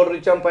కడ్డీ బోర్డర్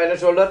ఇచ్చాం పైన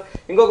షోల్డర్.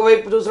 ఇంకొక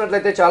వైపు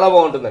చూసినట్లయితే చాలా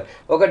బాగుంటుంది.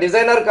 ఒక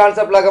డిజైనర్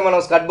కాన్సెప్ట్ లాగా మనం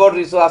స్కట్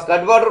బోర్డర్ ఇస్తూ ఆ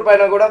స్కట్ బోర్డర్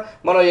పైన కూడా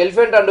మనం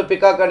ఎలిఫెంట్ అండ్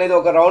పికాక్ అనేది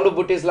ఒక రౌండ్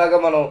బుటీస్ లాగా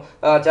మనం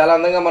చాలా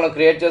అందంగా మనం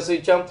క్రియేట్ చేస్తూ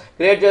ఇచ్చాం.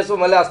 క్రియేట్ చేస్తూ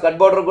మళ్ళీ ఆ స్కట్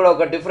బోర్డర్ కూడా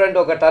ఒక డిఫరెంట్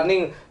ఒక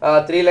టర్నింగ్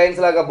 3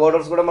 లైన్స్ లాగా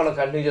బోర్డర్స్ కూడా మనం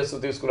కంటిన్యూ చేస్తూ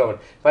తీసుకున్నాం.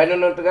 పైన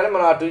ఉన్నట్టుగానే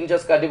మన 2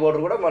 ఇంచెస్ కడ్డీ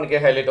బోర్డర్ కూడా మనకి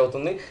హైలైట్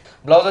అవుతుంది.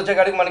 బ్లౌజ్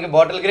వచ్చేకాడికి మనకి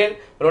బాటిల్ గ్రీన్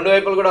రెండు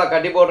వైపులు కూడా ఆ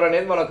కడ్డీ బోర్డర్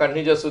అనేది మనం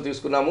కంటిన్యూ చేస్తూ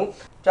తీసుకున్నాము.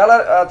 చాలా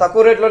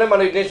తక్కువ రేట్లోనే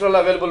మన విఘ్నేశ్వరలో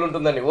అవైలబుల్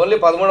ఉంటుందండి. ఓన్లీ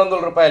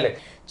 1300 రూపాయలే.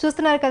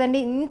 చూస్తున్నారు కదండి,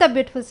 ఇంత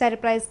బ్యూటిఫుల్ శారీ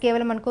ప్రైస్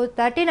కేవలం మనకు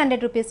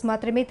 1300 రూపీస్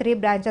మాత్రమే. 3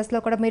 బ్రాంచెస్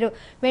లో కూడా మీరు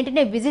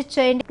వెంటనే విజిట్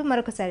చేయండి. ఇప్పుడు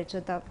మరొక శారీ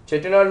చూద్దాం.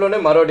 చెట్టినాడులోనే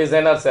మరో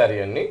డిజైనర్ శారీ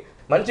అండి.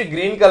 మంచి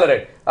గ్రీన్ కలర్.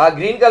 ఆ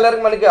గ్రీన్ కలర్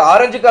మనకి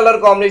ఆరెంజ్ కలర్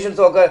కాంబినేషన్స్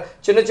ఒక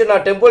చిన్న చిన్న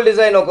టెంపుల్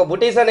డిజైన్ ఒక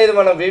బుటీస్ అనేది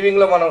మనం వీవింగ్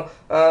లో మనం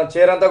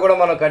చీర అంతా కూడా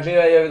మనం కంటిన్యూ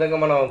అయ్యే విధంగా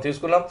మనం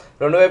తీసుకున్నాం.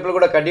 రెండు వైపులు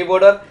కూడా కడ్డీ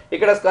బోర్డర్.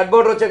 ఇక్కడ స్కట్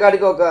బోర్డర్ వచ్చే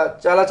కాడికి ఒక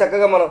చాలా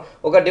చక్కగా మనం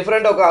ఒక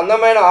డిఫరెంట్ ఒక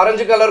అందమైన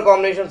ఆరెంజ్ కలర్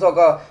కాంబినేషన్స్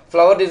ఒక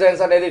ఫ్లవర్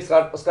డిజైన్స్ అనేది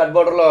స్కట్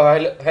బోర్డర్ లో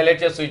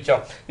హైలైట్ చేస్తూ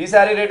ఇచ్చాం. ఈ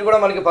శారీ రేట్ కూడా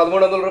మనకి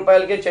 1300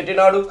 రూపాయలకి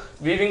చెట్టినాడు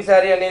వీవింగ్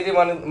శారీ అనేది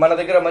మన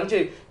దగ్గర మంచి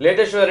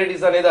లేటెస్ట్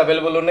వెరైటీస్ అనేది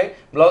అవైలబుల్ ఉన్నాయి.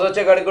 బ్లౌజ్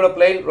వచ్చే కాడికి కూడా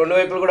ప్లెయిన్ రెండు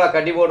వైపులు కూడా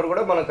కడ్డీ బోర్డర్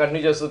కూడా మనం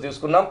కంటిన్యూ చేస్తూ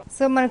తీసుకున్నాం.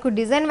 సో మనకు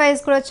డిజైన్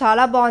వైజ్ కూడా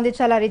చాలా బాగుంది,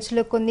 చాలా రిచ్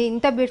లుక్ ఉంది.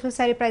 ఇంత బ్యూటిఫుల్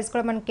శారీ ప్రైస్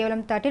కూడా మనకు కేవలం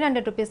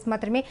 1300 రూపీస్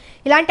మాత్రమే.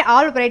 ఇలాంటి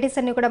ఆల్ వెరైటీస్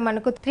అన్ని కూడా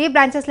మనకు 3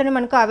 బ్రాంచెస్ లోనే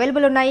మనకు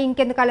అవైలబుల్ ఉన్నాయి.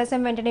 ఇంకెందుకు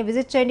ఆలస్యం వెంటనే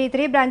విజిట్ చేయండి.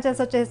 3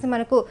 బ్రాంచెస్ వచ్చేసి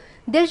మనకు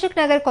దిల్సుఖ్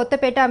నగర్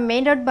కొత్తపేట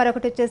మెయిన్ రోడ్,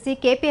 మరొకటి వచ్చేసి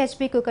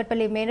కేపీహెచ్పీ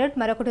కూకట్పల్లి మెయిన్ రోడ్,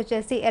 మరొకటి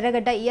వచ్చేసి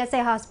ఎర్రగడ్డ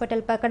ఈఎస్ఐ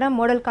హాస్పిటల్ పక్కన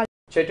మోడల్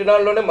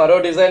చెట్టినాడులోనే మరో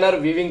డిజైనర్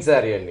వీవింగ్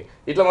శారీ అండి.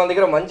 ఇట్లా మన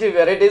దగ్గర మంచి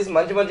వెరైటీస్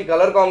మంచి మంచి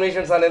కలర్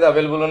కాంబినేషన్స్ అనేది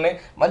అవైలబుల్ ఉన్నాయి.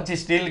 మంచి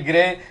స్టీల్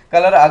గ్రే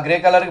కలర్, ఆ గ్రే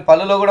కలర్కి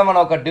పళ్ళులో కూడా మనం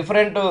ఒక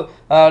డిఫరెంట్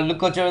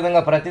లుక్ వచ్చే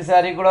విధంగా ప్రతి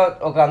శారీ కూడా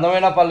ఒక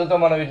అందమైన పళ్ళుతో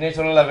మన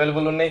విఘ్నేశ్వరంలో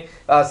అవైలబుల్ ఉన్నాయి.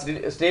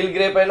 స్టీల్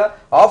గ్రే పైన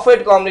ఆఫ్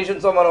వైట్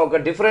కాంబినేషన్స్తో మనం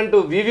ఒక డిఫరెంట్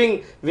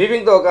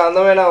వీవింగ్తో ఒక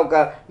అందమైన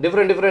ఒక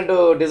డిఫరెంట్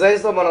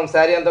డిజైన్స్తో మనం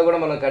శారీ అంతా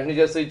కూడా మనం కంటిన్యూ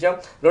చేస్తూ ఇచ్చాం.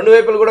 రెండు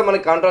వైపులు కూడా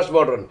మనకి కాంట్రాస్ట్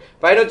బార్డర్ ఉంది.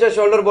 పైన వచ్చే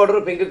షోల్డర్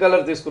బార్డర్ పింక్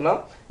కలర్ తీసుకున్నాం.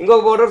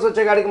 ఇంకొక బోర్డర్స్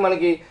వచ్చే కాడికి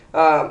మనకి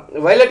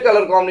వైలెట్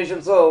కలర్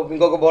కాంబినేషన్స్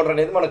ఇంకొక బోర్డర్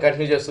అనేది మనం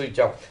కంటిన్యూ చేస్తూ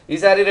ఇచ్చాం. ఈ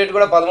శారీ రేట్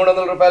కూడా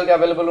 1300 రూపాయలకి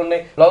అవైలబుల్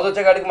ఉన్నాయి. బ్లౌజ్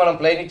వచ్చే కాడికి మనం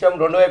ప్లెయిన్ ఇచ్చాం.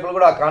 రెండు వైపులు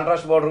కూడా ఆ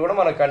కాంట్రాస్ట్ బోర్డర్ కూడా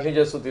మనం కంటిన్యూ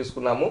చేస్తూ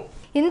తీసుకున్నాము.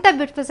 ఇంత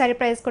బ్యూటిఫుల్ శారీ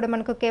ప్రైస్ కూడా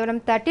మనకు కేవలం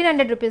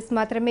 1300 రూపీస్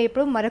మాత్రమే.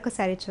 ఇప్పుడు మరొక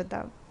శారీ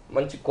చూద్దాం.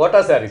 మంచి కోటా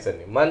శారీస్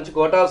అండి. మంచి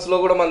కోటాస్లో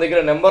కూడా మన దగ్గర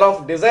నెంబర్ ఆఫ్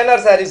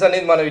డిజైనర్ శారీస్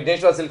అనేది మన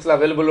విఘ్నేశ్వర సిల్క్స్లో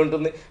అవైలబుల్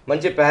ఉంటుంది.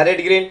 మంచి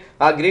ప్యారెట్ గ్రీన్,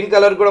 ఆ గ్రీన్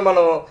కలర్ కూడా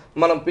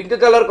మనం పింక్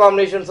కలర్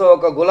కాంబినేషన్స్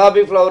ఒక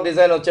గులాబీ ఫ్లవర్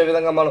డిజైన్ వచ్చే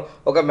విధంగా మనం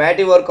ఒక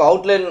మ్యాటీ వర్క్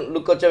అవుట్లైన్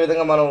లుక్ వచ్చే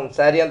విధంగా మనం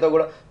శారీ అంతా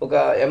కూడా ఒక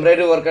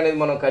ఎంబ్రాయిడరీ వర్క్ అనేది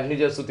మనం కంటిన్యూ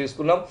చేస్తూ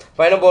తీసుకున్నాం.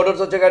 పైన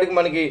బోర్డర్స్ వచ్చేకాడికి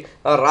మనకి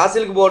రా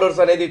సిల్క్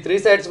బోర్డర్స్ అనేది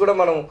 3 సైడ్స్ కూడా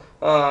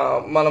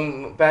మనం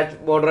ప్యాచ్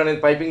బోర్డర్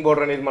అనేది పైపింగ్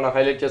బోర్డర్ అనేది మనం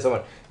హైలైట్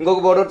చేసామని.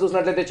 ఇంకొక బోర్డర్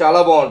చూసినట్లయితే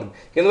చాలా బాగుంటుంది.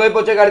 కింద వైపు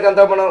వచ్చేకాడికి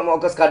అంతా మనం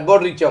ఒక స్కట్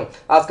బోర్డర్ ఇచ్చాం.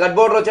 ఆ స్కట్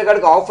border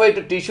వచ్చేకాడికి off white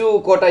tissue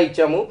quota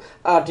ఇచ్చాము.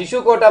 ఆ టిష్యూ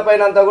కోటా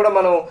పైన అంతా కూడా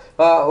మనం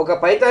ఒక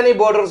పైతానీ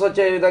బోర్డర్స్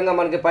వచ్చే విధంగా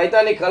మనకి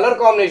పైతానీ కలర్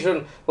కాంబినేషన్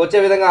వచ్చే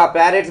విధంగా ఆ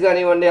ప్యారెట్స్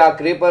కానివ్వండి, ఆ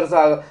క్రీపర్స్,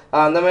 ఆ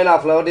అందమైన ఆ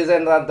ఫ్లవర్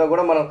డిజైన్ అంతా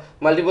కూడా మనం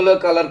multiple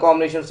colour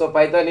combinations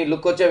Paithani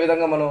look వచ్చే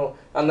విధంగా మనం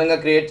అందంగా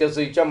క్రియేట్ చేస్తూ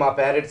ఇచ్చాం ఆ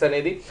ప్యారెట్స్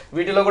అనేది.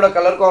 వీటిలో కూడా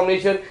కలర్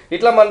కాంబినేషన్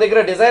ఇట్లా మన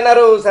దగ్గర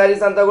డిజైనర్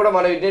శారీస్ అంతా కూడా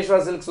మన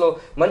విఘ్నేశ్వర సిల్క్స్లో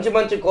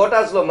మంచి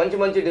కోటాస్లో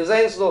మంచి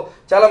డిజైన్స్లో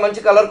చాలా మంచి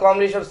కలర్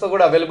కాంబినేషన్స్తో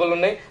కూడా అవైలబుల్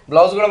ఉన్నాయి.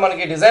 బ్లౌజ్ కూడా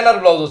మనకి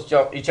డిజైనర్ బ్లౌజ్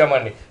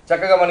ఇచ్చామండి.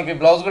 చక్కగా మనకి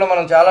బ్లౌజ్ కూడా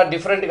మనం చాలా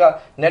డిఫరెంట్గా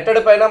నెట్టెడ్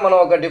పైన మనం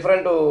ఒక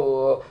డిఫరెంట్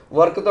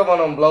వర్క్తో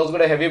మనం బ్లౌజ్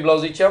కూడా హెవీ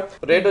బ్లౌజ్ ఇచ్చాం.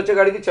 రేట్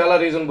వచ్చేకాడికి చాలా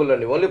రీజనబుల్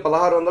అండి. ఓన్లీ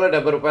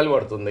 1670 రూపాయలు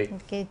పడుతుంది.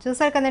 ఓకే,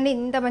 చూసారు కదండి,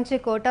 ఇంత మంచి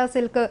కోటా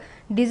సిల్క్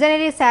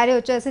డిజైనరీ శారీ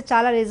వచ్చేసి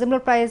చాలా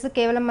రీజనబుల్ ప్రైస్,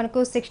 కేవలం మనకు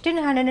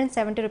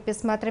 1670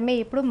 రూపీస్ మాత్రమే.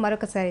 ఇప్పుడు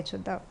మరొక శారీ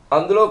చూద్దాం.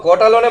 అందులో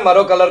కోటాలోనే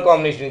మరో కలర్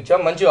కాంబినేషన్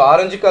ఇచ్చాం. మంచి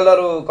ఆరెంజ్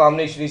కలర్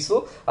కాంబినేషన్ ఇస్తూ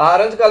ఆ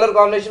ఆరెంజ్ కలర్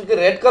కాంబినేషన్కి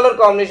రెడ్ కలర్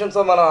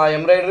కాంబినేషన్తో మనం ఆ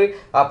ఎంబ్రాయిడరీ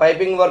ఆ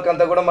పైపింగ్ వర్క్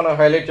అంతా కూడా మనం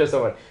హైలైట్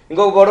చేసామండి.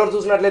 ఇంకొక బోర్డర్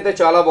చూసినట్లయితే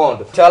చాలా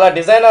బాగుంటుంది. చాలా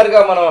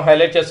డిజైనర్గా మనం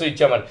హైలైట్ చేస్తూ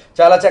ఇచ్చామండి.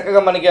 చాలా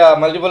చక్కగా మనకి ఆ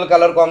మల్టిపుల్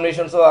కలర్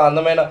కాంబినేషన్స్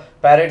అందమైన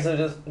ప్యారెట్స్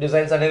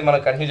డిజైన్స్ డిజైన్స్ అనేది మనం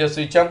కంటిన్యూ చేస్తూ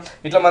ఇచ్చాం.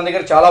 ఇట్లా మన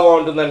దగ్గర చాలా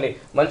బాగుంటుందండి.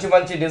 మంచి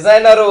మంచి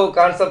డిజైనర్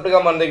కాన్సెప్ట్ గా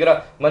మన దగ్గర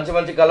మంచి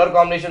మంచి కలర్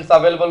కాంబినేషన్స్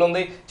అవైలబుల్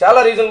ఉంది. చాలా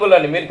రీజనబుల్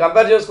అండి, మీరు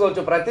కంపేర్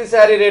చేసుకోవచ్చు. ప్రతి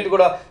శారీ రేట్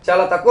కూడా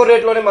చాలా తక్కువ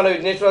రేట్లోనే మన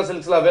విఘ్నేశ్వర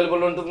సిల్క్స్ లో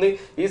అవైలబుల్ ఉంటుంది.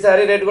 ఈ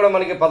శారీ రేట్ కూడా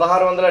మనకి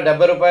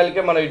 1670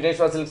 రూపాయలకే మన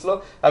విఘ్నేశ్వర సిల్క్స్ లో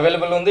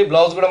అవైలబుల్ ఉంది.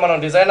 బ్లౌజ్ కూడా మనం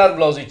డిజైనర్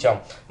బ్లౌజ్ ఇచ్చాం.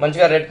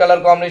 మంచిగా రెడ్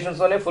కలర్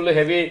కాంబినేషన్స్ లోనే ఫుల్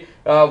హెవీ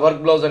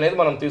వర్క్ బ్లౌజ్ అనేది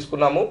మనం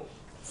తీసుకున్నాము.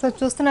 సో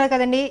చూస్తున్నారు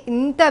కదండి,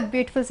 ఇంత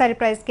బ్యూటిఫుల్ శారీ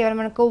ప్రైస్ కేవలం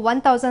మనకు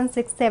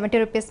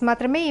 1670 రూపీస్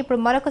మాత్రమే. ఇప్పుడు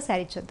మరొక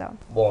శారీ చూద్దాం.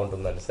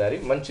 బాగుంటుందండి శారీ.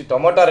 మంచి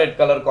టొమాటో రెడ్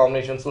కలర్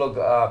కాంబినేషన్స్ లో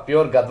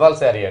ప్యూర్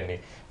గద్వాల్ శారీ అండి.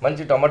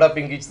 మంచి టొమాటో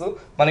పింక్ ఇస్తూ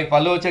మనకి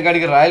పళ్ళు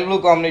వచ్చేకాడికి రాయల్ బ్లూ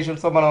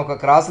కాంబినేషన్స్తో మనం ఒక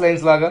క్రాస్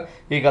లైన్స్ లాగా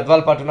ఈ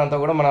గద్వాల్ పట్టునంతా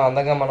కూడా మనం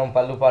అందంగా మనం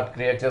పళ్ళు పాటు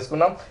క్రియేట్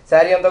చేసుకున్నాం.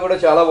 శారీ అంతా కూడా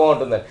చాలా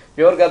బాగుంటుందండి.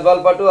 ప్యూర్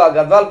గద్వాల్ పట్టు. ఆ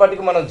గద్వాల్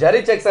పట్టుకి మనం జరీ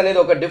చెక్స్ అనేది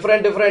ఒక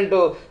డిఫరెంట్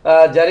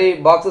జరీ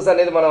బాక్సెస్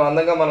అనేది మనం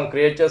అందంగా మనం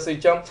క్రియేట్ చేస్తూ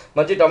ఇచ్చాం.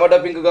 మంచి టొమాటో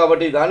పింక్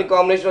కాబట్టి దాని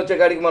కాంబినేషన్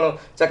వచ్చేకాడికి మనం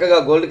చక్కగా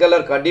గోల్డ్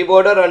కలర్ కడ్డీ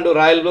border and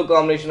royal blue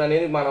combination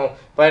అనేది మనం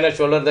పైన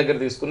షోల్డర్ దగ్గర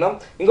తీసుకున్నాం.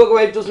 ఇంకొక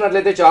వైపు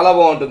చూసినట్లయితే చాలా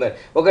బాగుంటుంది.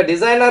 ఒక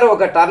డిజైనర్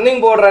ఒక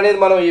టర్నింగ్ బోర్డర్ అనేది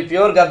మనం ఈ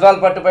ప్యూర్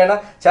గద్వాల్ పట్టు పైన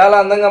చాలా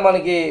అందంగా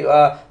మనకి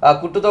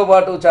కుట్టుతో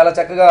పాటు చాలా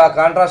చక్కగా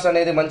కాంట్రాస్ట్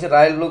అనేది మంచి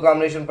రాయల్ బ్లూ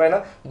కాంబినేషన్ పైన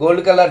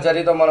గోల్డ్ కలర్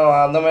జరీతో మనం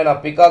అందమైన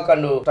పికాక్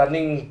అండ్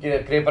టర్నింగ్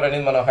క్రేపర్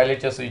అనేది మనం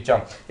హైలైట్ చేస్తూ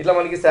ఇచ్చాం. ఇట్లా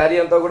మనకి శారీ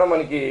అంతా కూడా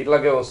మనకి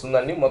ఇట్లాగే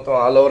వస్తుందండి. మొత్తం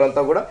ఆల్ ఓవర్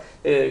అంతా కూడా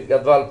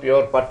గద్వాల్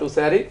ప్యూర్ పట్టు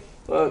శారీ.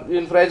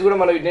 దీని ప్రైస్ కూడా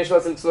మన విఘ్నేశ్వర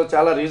సిల్క్స్ లో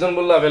చాలా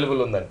రీజనబుల్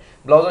అవైలబుల్ ఉందండి.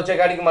 బ్లౌజ్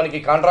వచ్చేకాడికి మనకి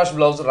contrast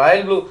blouse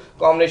royal blue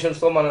combinations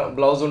తో మన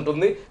బ్లౌజ్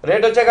ఉంటుంది.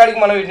 రేట్ వచ్చేకాడికి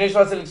మన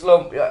విఘ్నేశ్వర సిల్క్స్ లో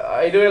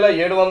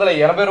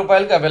 5780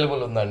 రూపాయలకి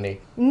అవైలబుల్ ఉందండి.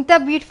 ఇంత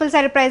బ్యూటిఫుల్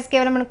సారీ ప్రైస్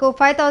కేవలం మనకు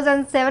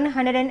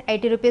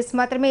 5780 రూపీస్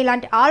మాత్రమే.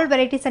 ఇలాంటి ఆల్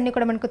వెరైటీస్ అన్ని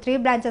కూడా మనకు 3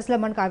 బ్రాంచెస్ లో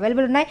మనకు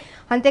అవైలబుల్ ఉన్నాయి.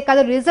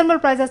 అంతేకాదు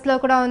రీజనబుల్ ప్రైసెస్ లో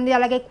కూడా ఉంది.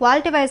 అలాగే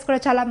క్వాలిటీ వైజ్ కూడా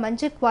చాలా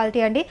మంచి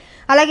క్వాలిటీ అండి.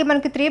 అలాగే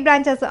మనకి 3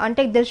 బ్రాంచెస్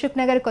అంటే దిల్సుఖ్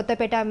నగర్,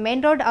 కొత్తపేట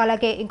మెయిన్ రోడ్,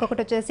 అలాగే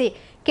ఇంకొకటి వచ్చేసి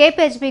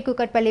కేపీహెచ్బి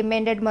కూకట్పల్లి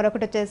మెయిన్ రోడ్,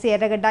 మరొకటి వచ్చేసి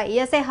ఎర్రగడ్డ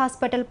ఈఎస్ఐ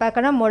హాస్పిటల్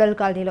పక్కన మోడల్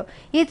కాలనీలో.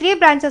 ఈ 3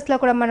 బ్రాంచెస్ లో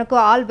కూడా మనకు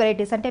ఆల్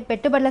వెరైటీస్ అంటే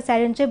పెట్టుబడుల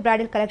శారీ నుంచి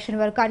బ్రైడల్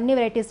కలెక్షన్ వరకు అన్ని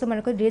వెరైటీస్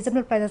మనకు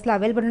రీజనబుల్ ప్రైసెస్ లో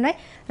అవైలబుల్ ఉన్నాయి.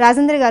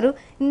 రాజేంద్ర గారు,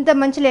 ఇంత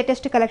మంచి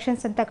లేటెస్ట్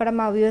కలెక్షన్స్ అంతా కూడా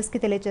మా వ్యూవర్స్ కి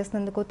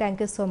తెలియజేసినందుకు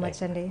థ్యాంక్ యూ సో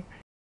మచ్ అండి.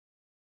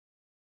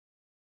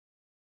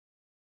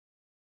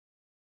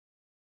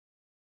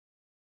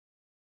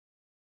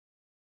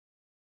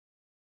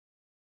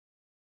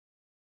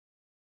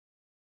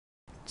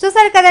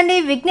 చూసారు కదండి,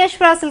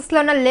 విఘ్నేశ్వర సిల్క్స్లో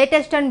ఉన్న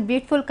లేటెస్ట్ అండ్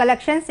బ్యూటిఫుల్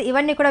కలెక్షన్స్.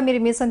 ఇవన్నీ కూడా మీరు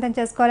మీ సొంతం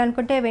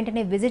చేసుకోవాలనుకుంటే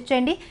వెంటనే విజిట్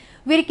చేయండి.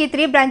 వీరికి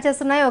 3 బ్రాంచెస్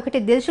ఉన్నాయి. ఒకటి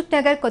దిల్సుఖ్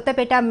నగర్,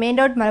 కొత్తపేట మెయిన్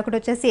రోడ్, మరొకటి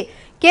వచ్చేసి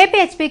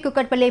కేపీహెచ్బి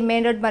కూకట్పల్లి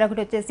మెయిన్ రోడ్,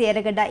 మరొకటి వచ్చేసి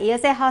ఎర్రగడ్డ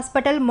ఈఎస్ఐ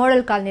హాస్పిటల్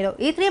మోడల్ కాలనీలో.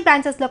 ఈ 3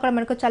 బ్రాంచెస్లో కూడా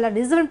మనకు చాలా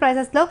రీజనబుల్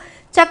ప్రైసెస్లో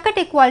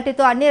చక్కటి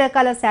క్వాలిటీతో అన్ని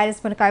రకాల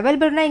శారీస్ మనకు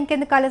అవైలబుల్ ఉన్నాయి.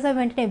 ఇంకెందుకు ఆలస్యం,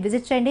 వెంటనే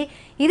విజిట్ చేయండి.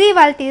 ఇది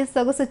వాళ్ళ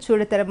సొగసు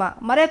చూడతరమా.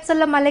 మరో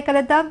ఎపిసోడ్లో మళ్ళీ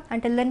కలుద్దాం.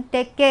 Until then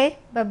take care,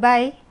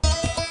 bye.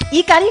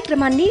 ఈ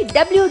కార్యక్రమాన్ని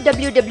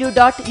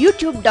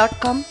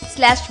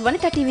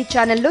www.youtube.com/vanitha TV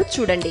ఛానల్లో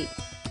చూడండి.